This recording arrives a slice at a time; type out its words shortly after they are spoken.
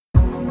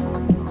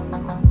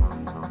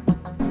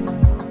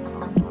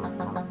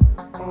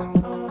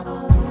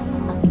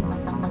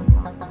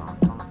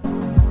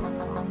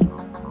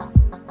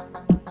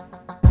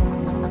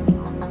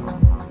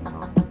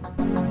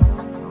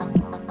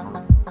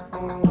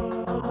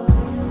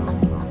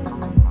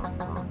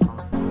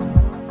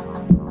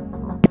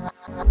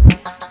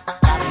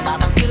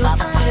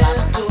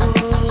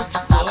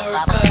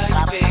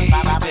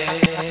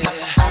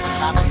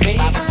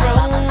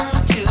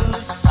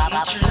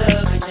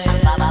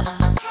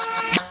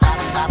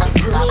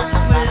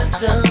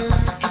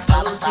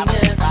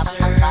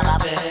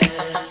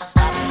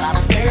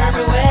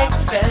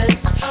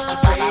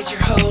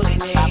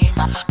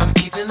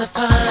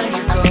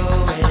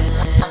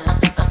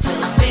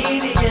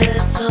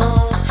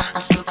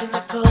soaking the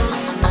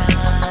coast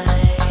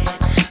tonight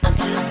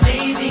until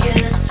baby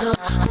gets home.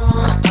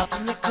 I'm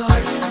popping the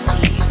corks this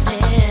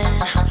evening.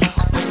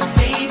 When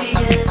baby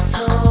gets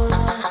home,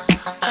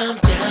 I'm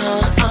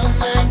down on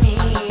my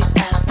knees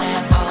at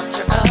that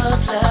altar of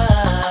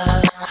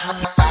love.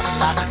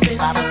 I've been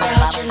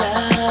without your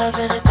love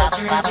in a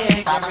desert of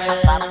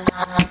ignorance.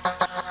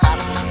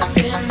 I've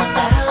been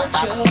without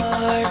your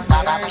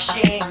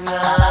nourishing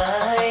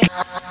light.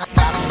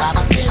 I've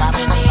been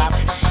beneath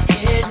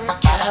hidden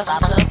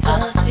chasms of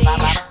the sea.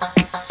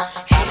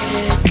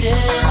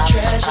 Hidden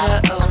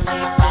treasure only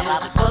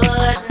visible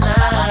at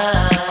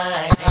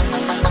night.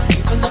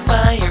 Keeping the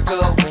fire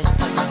going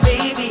till my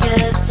baby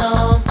gets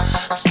home.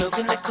 I'm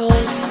stoking the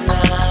coals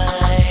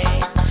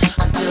tonight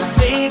until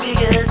baby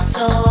gets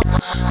home.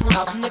 I'm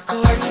popping the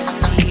corks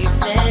this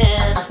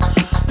evening.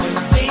 When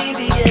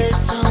baby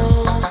gets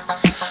home,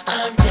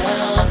 I'm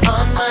down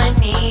on my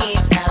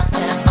knees at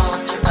that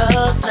altar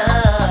of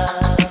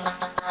love.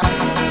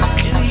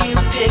 Do you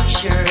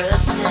picture a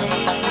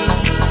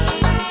saint